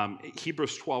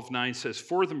 Hebrews 12:9 says,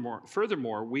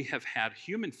 Furthermore, we have had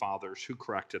human fathers who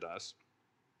corrected us,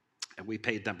 and we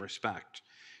paid them respect.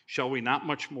 Shall we not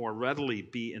much more readily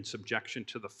be in subjection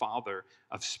to the Father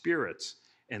of spirits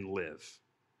and live?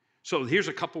 So here's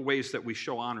a couple ways that we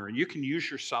show honor, and you can use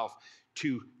yourself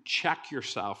to check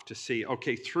yourself to see,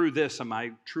 okay, through this, am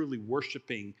I truly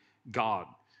worshiping God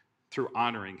through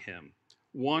honoring him?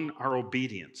 One, our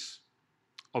obedience,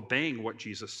 obeying what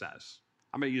Jesus says.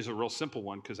 I'm going to use a real simple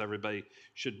one because everybody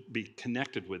should be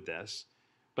connected with this,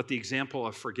 but the example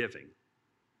of forgiving.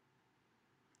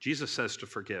 Jesus says to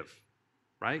forgive,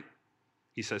 right?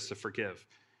 He says to forgive.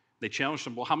 They challenged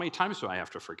him, well, how many times do I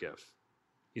have to forgive?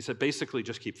 He said, basically,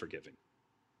 just keep forgiving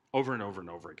over and over and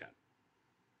over again,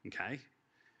 okay?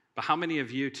 But how many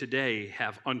of you today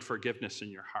have unforgiveness in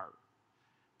your heart?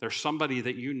 There's somebody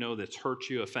that you know that's hurt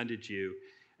you, offended you,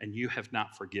 and you have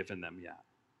not forgiven them yet.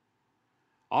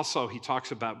 Also, he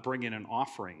talks about bringing an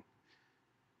offering.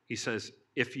 He says,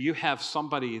 if you have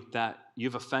somebody that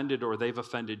you've offended or they've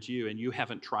offended you and you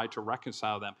haven't tried to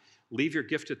reconcile them, leave your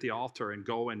gift at the altar and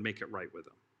go and make it right with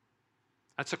them.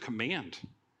 That's a command,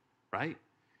 right?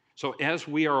 So as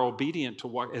we are obedient to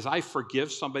what, as I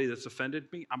forgive somebody that's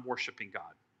offended me, I'm worshiping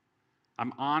God.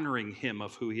 I'm honoring him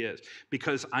of who he is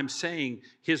because I'm saying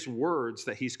his words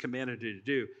that he's commanded me to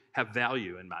do have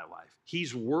value in my life.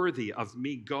 He's worthy of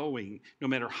me going, no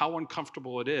matter how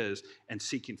uncomfortable it is, and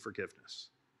seeking forgiveness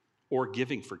or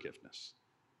giving forgiveness,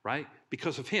 right?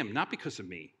 Because of him, not because of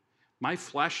me. My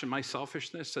flesh and my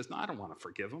selfishness says, no, I don't want to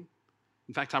forgive him.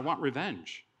 In fact, I want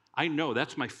revenge. I know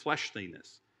that's my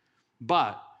fleshliness.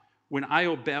 But when I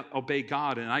obey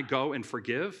God and I go and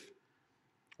forgive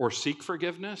or seek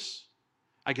forgiveness,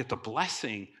 I get the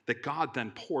blessing that God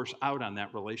then pours out on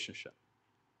that relationship.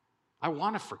 I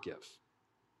want to forgive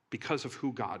because of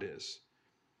who God is.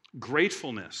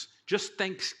 Gratefulness, just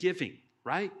thanksgiving,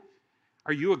 right?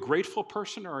 Are you a grateful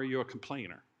person or are you a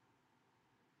complainer?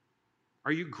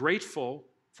 Are you grateful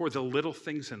for the little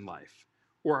things in life?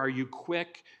 Or are you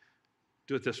quick?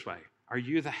 Do it this way. Are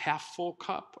you the half full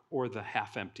cup or the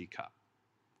half empty cup?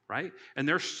 Right? And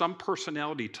there's some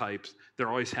personality types, they're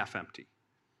always half empty.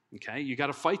 Okay? You got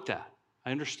to fight that.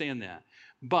 I understand that.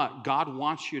 But God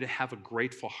wants you to have a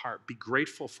grateful heart. Be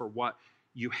grateful for what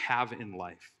you have in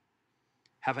life.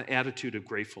 Have an attitude of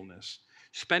gratefulness.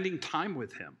 Spending time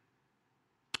with him.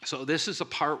 So this is a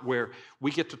part where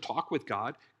we get to talk with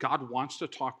God. God wants to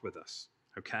talk with us.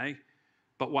 Okay?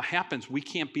 But what happens, we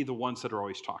can't be the ones that are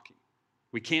always talking.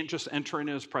 We can't just enter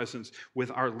into his presence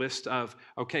with our list of,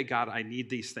 okay, God, I need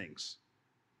these things.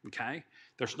 Okay?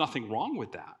 There's nothing wrong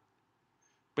with that.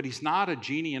 But he's not a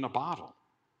genie in a bottle.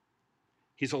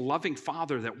 He's a loving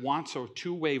father that wants a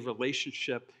two-way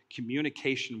relationship,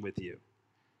 communication with you.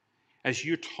 As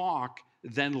you talk,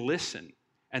 then listen.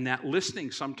 And that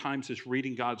listening sometimes is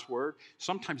reading God's word.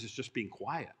 Sometimes it's just being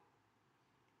quiet.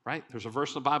 Right? There's a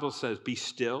verse in the Bible that says, be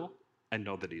still and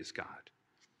know that he is God.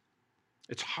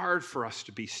 It's hard for us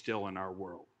to be still in our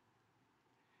world.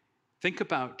 Think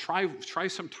about, try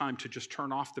some time to just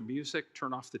turn off the music,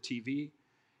 turn off the TV,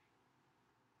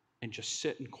 and just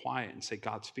sit in quiet and say,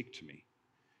 God, speak to me.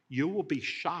 You will be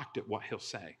shocked at what he'll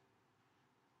say.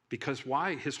 Because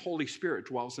why? His Holy Spirit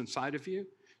dwells inside of you,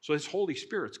 so his Holy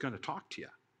Spirit's going to talk to you.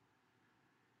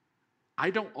 I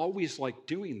don't always like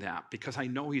doing that because I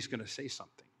know he's going to say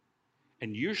something.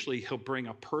 And usually he'll bring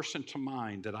a person to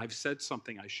mind that I've said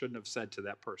something I shouldn't have said to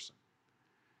that person.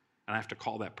 And I have to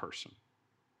call that person.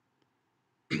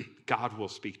 God will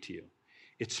speak to you.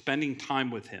 It's spending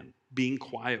time with him, being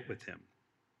quiet with him.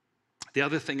 The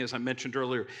other thing, as I mentioned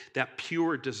earlier, that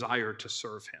pure desire to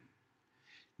serve him.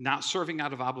 Not serving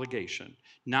out of obligation,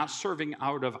 not serving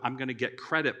out of, I'm going to get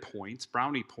credit points,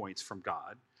 brownie points from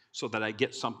God so that I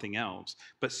get something else,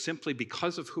 but simply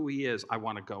because of who he is, I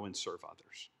want to go and serve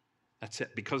others. That's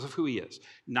it, because of who he is.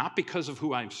 Not because of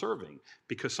who I'm serving,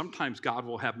 because sometimes God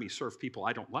will have me serve people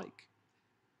I don't like.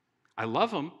 I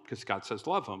love them because God says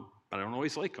love them, but I don't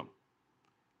always like them.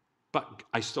 But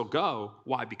I still go.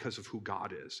 Why? Because of who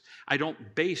God is. I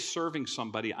don't base serving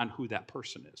somebody on who that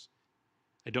person is.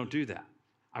 I don't do that.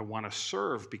 I want to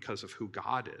serve because of who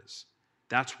God is.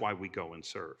 That's why we go and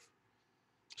serve.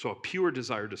 So a pure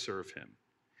desire to serve him.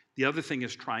 The other thing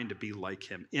is trying to be like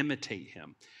him, imitate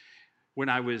him. When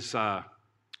I was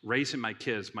raising my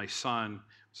kids, my son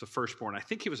was the firstborn. I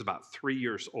think he was about 3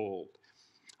 years old.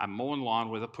 I'm mowing lawn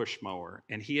with a push mower,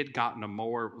 and he had gotten a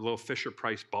mower, a little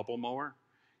Fisher-Price bubble mower.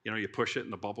 You know, you push it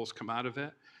and the bubbles come out of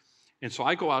it. And so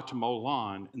I go out to mow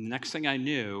lawn, and the next thing I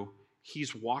knew,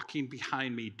 he's walking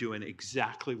behind me doing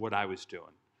exactly what I was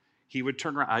doing. He would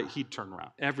turn around, he'd turn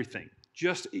around, everything.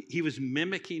 He was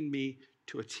mimicking me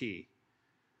to a T.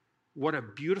 What a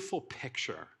beautiful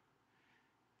picture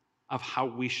of how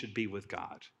we should be with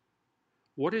God.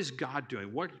 What is God doing?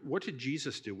 What did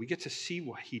Jesus do? We get to see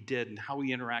what he did and how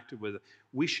he interacted with it.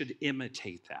 We should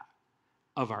imitate that,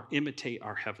 imitate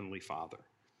our Heavenly Father.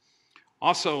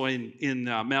 Also in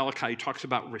Malachi, he talks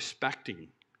about respecting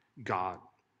God.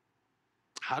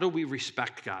 How do we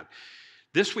respect God?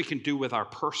 This we can do with our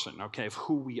person, okay, of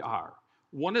who we are.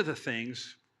 One of the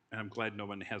things, and I'm glad no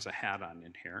one has a hat on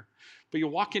in here, but you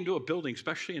walk into a building,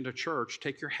 especially into church,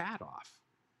 take your hat off.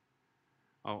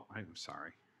 Oh, I'm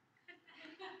sorry.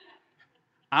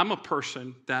 I'm a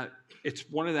person that it's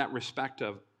one of that respect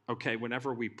of, okay,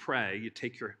 whenever we pray, you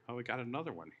take your, we got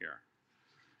another one here.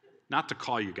 Not to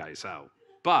call you guys out,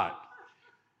 but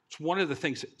it's one of the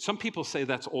things, some people say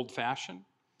that's old-fashioned,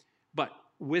 but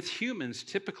with humans,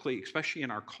 typically, especially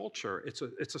in our culture, it's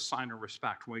a sign of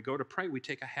respect. When we go to pray, we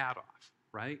take a hat off,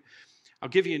 right? I'll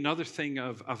give you another thing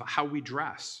of how we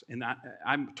dress. And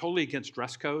I'm totally against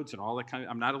dress codes and all that kind of,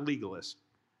 I'm not a legalist,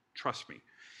 trust me.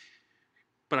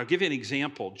 But I'll give you an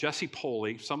example. Jesse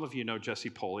Poley, some of you know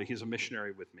Jesse Poley, he's a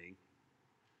missionary with me.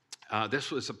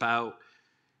 This was about,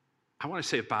 I want to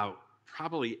say about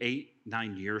probably 8,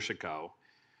 9 years ago.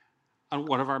 On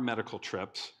one of our medical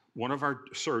trips, one of our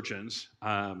surgeons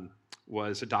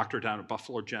was a doctor down at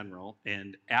Buffalo General,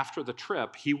 and after the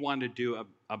trip, he wanted to do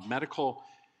a medical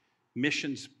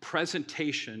missions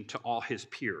presentation to all his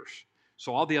peers.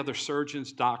 So all the other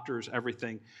surgeons, doctors,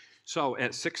 everything. So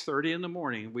at 6:30 in the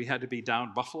morning, we had to be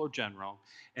down Buffalo General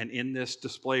and in this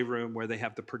display room where they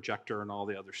have the projector and all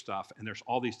the other stuff. And there's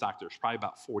all these doctors, probably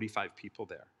about 45 people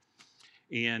there.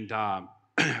 And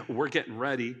we're getting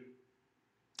ready.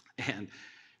 And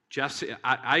Jesse,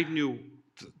 I knew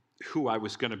who I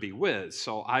was going to be with.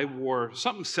 So I wore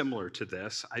something similar to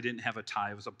this. I didn't have a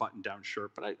tie. It was a button-down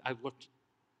shirt, but I looked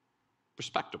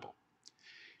respectable.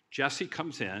 Jesse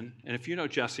comes in, and if you know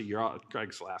Jesse,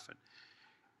 Greg's laughing.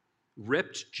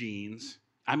 Ripped jeans,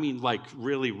 I mean like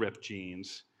really ripped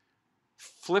jeans,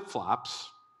 flip-flops,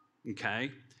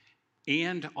 okay?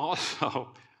 And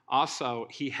also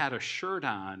he had a shirt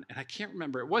on, and I can't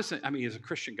remember, it wasn't, I mean, he's a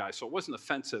Christian guy, so it wasn't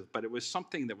offensive, but it was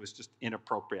something that was just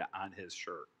inappropriate on his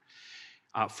shirt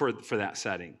for that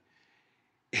setting.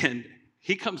 And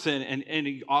he comes in, and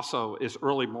he also is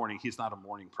early morning. He's not a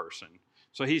morning person.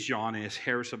 So he's yawning, his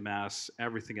hair's a mess,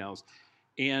 everything else.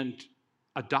 And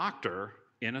a doctor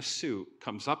in a suit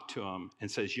comes up to him and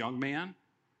says, "Young man,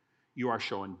 you are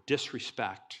showing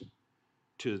disrespect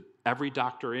to every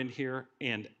doctor in here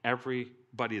and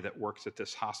everybody that works at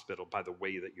this hospital by the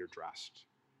way that you're dressed.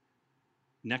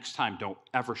 Next time, don't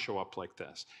ever show up like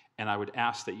this. And I would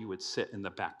ask that you would sit in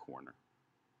the back corner."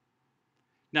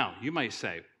 Now, you might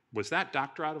say, was that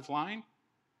doctor out of line?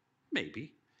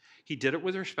 Maybe. He did it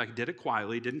with respect, did it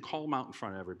quietly, didn't call him out in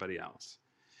front of everybody else.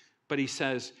 But he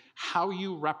says, how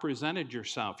you represented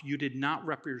yourself, you did not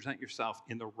represent yourself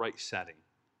in the right setting.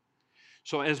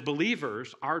 So as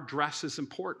believers, our dress is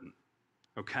important,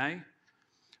 okay?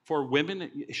 For women,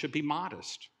 it should be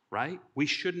modest, right? We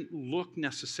shouldn't look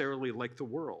necessarily like the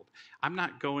world. I'm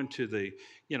not going to the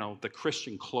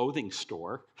Christian clothing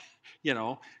store,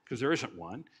 because there isn't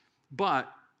one.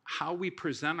 But how we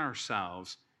present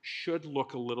ourselves should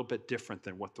look a little bit different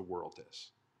than what the world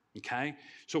is, okay?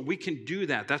 So we can do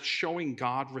that. That's showing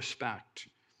God respect.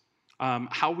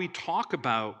 How we talk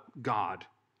about God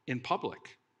in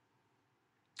public.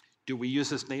 Do we use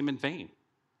his name in vain?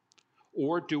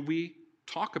 Or do we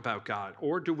talk about God?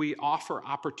 Or do we offer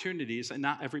opportunities, and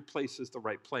not every place is the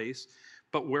right place,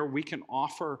 but where we can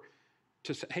offer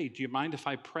to say, hey, do you mind if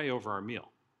I pray over our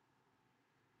meal?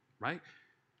 Right?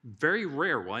 Very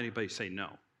rare will anybody say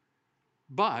no.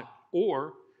 But,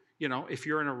 if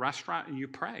you're in a restaurant and you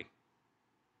pray.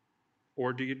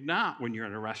 Or do you not when you're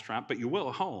in a restaurant, but you will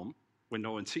at home when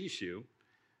no one sees you.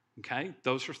 Okay?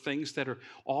 Those are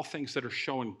all things that are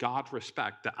showing God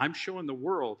respect, that I'm showing the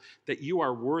world that you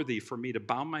are worthy for me to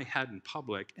bow my head in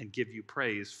public and give you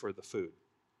praise for the food.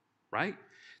 Right?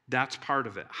 That's part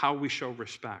of it, how we show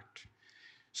respect.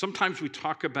 Sometimes we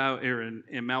talk about, in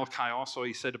Malachi also,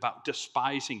 he said about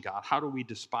despising God. How do we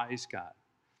despise God?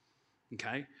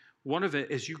 Okay? One of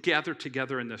it is you gather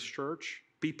together in this church,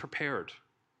 be prepared.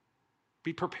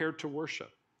 Be prepared to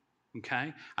worship.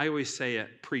 Okay? I always say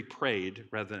it pre-prayed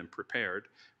rather than prepared.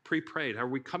 Pre-prayed. Are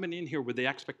we coming in here with the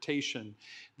expectation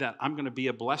that I'm going to be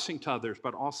a blessing to others,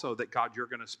 but also that, God, you're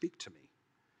going to speak to me?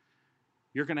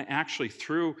 You're going to actually,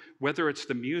 through, whether it's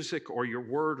the music or your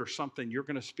word or something, you're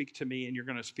going to speak to me and you're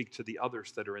going to speak to the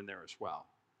others that are in there as well.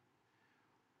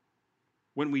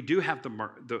 When we do have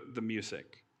the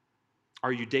music,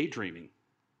 are you daydreaming?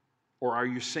 Or are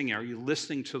you singing? Are you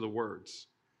listening to the words?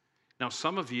 Now,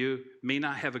 some of you may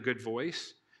not have a good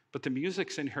voice, but the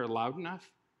music's in here loud enough,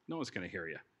 no one's going to hear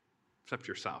you, except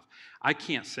yourself. I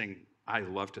can't sing. I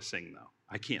love to sing, though.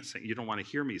 I can't sing. You don't want to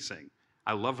hear me sing.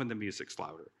 I love when the music's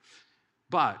louder.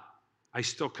 But I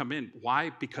still come in. Why?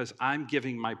 Because I'm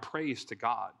giving my praise to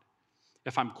God.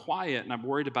 If I'm quiet and I'm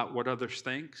worried about what others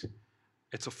think,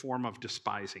 it's a form of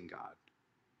despising God.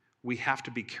 We have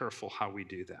to be careful how we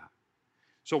do that.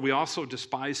 So we also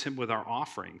despise him with our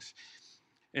offerings.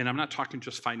 And I'm not talking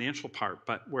just financial part,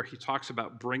 but where he talks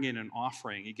about bringing an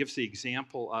offering. He gives the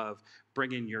example of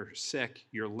bringing your sick,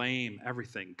 your lame,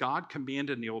 everything. God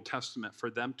commanded in the Old Testament for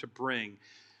them to bring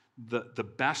the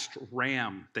best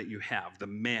ram that you have, the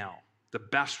male, the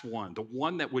best one, the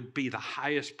one that would be the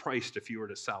highest priced if you were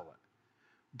to sell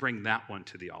it. Bring that one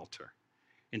to the altar.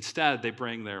 Instead, they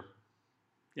bring their,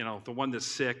 the one that's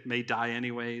sick, may die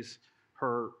anyways,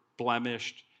 hurt,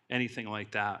 blemished, anything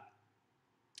like that.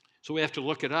 So we have to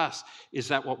look at us. Is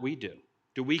that what we do?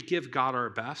 Do we give God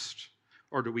our best,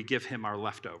 or do we give him our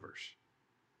leftovers?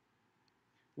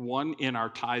 One, in our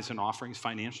tithes and offerings,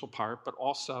 financial part, but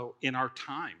also in our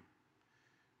time.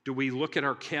 Do we look at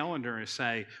our calendar and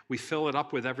say, we fill it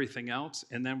up with everything else,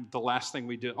 and then the last thing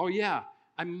we do, oh yeah,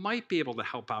 I might be able to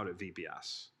help out at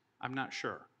VBS. I'm not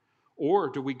sure. Or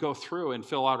do we go through and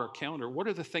fill out our calendar? What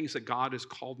are the things that God has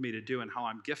called me to do and how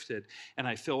I'm gifted? And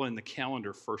I fill in the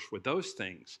calendar first with those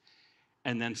things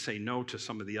and then say no to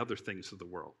some of the other things of the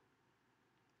world.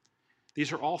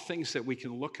 These are all things that we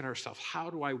can look at ourselves. How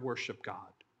do I worship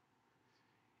God?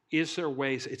 Is there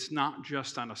ways? It's not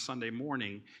just on a Sunday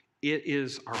morning. It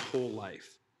is our whole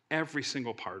life, every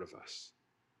single part of us.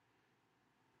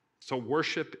 So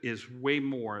worship is way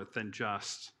more than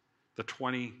just the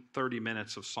 20, 30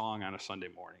 minutes of song on a Sunday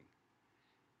morning.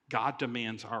 God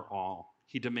demands our all.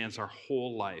 He demands our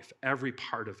whole life. Every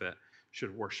part of it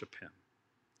should worship him.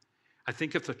 I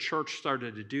think if the church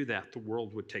started to do that, the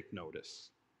world would take notice.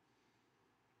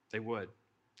 They would.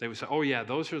 They would say, oh yeah,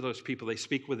 those are those people. They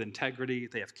speak with integrity.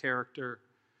 They have character.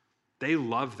 They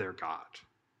love their God.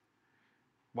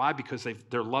 Why? Because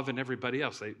they're loving everybody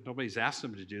else. Nobody's asked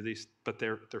them to do these, but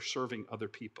they're serving other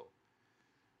people.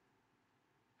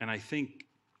 And I think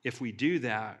if we do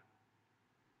that,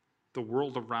 the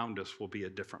world around us will be a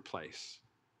different place.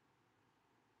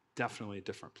 Definitely a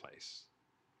different place.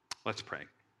 Let's pray.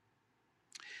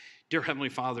 Dear Heavenly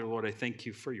Father, Lord, I thank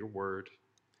you for your word.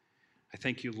 I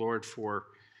thank you, Lord, for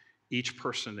each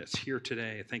person that's here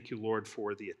today. I thank you, Lord,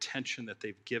 for the attention that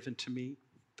they've given to me,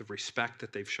 the respect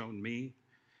that they've shown me,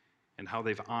 and how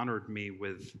they've honored me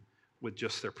with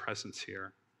just their presence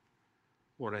here.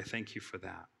 Lord, I thank you for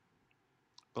that.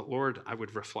 But Lord, I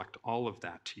would reflect all of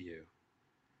that to you.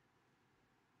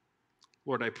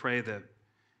 Lord, I pray that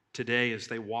today as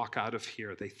they walk out of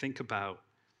here, they think about,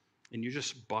 and you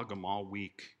just bug them all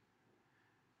week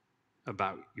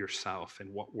about yourself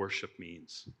and what worship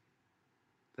means.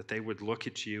 That they would look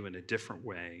at you in a different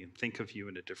way and think of you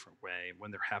in a different way. And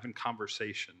when they're having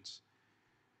conversations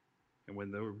and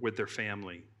when they're with their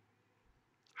family,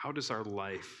 how does our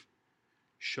life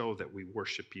show that we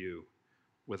worship you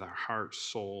with our heart,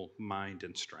 soul, mind,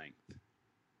 and strength?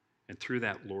 And through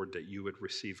that, Lord, that you would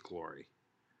receive glory,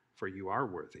 for you are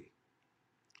worthy.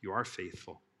 You are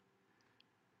faithful.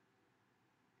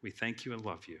 We thank you and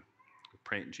love you. We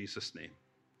pray it in Jesus' name.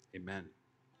 Amen.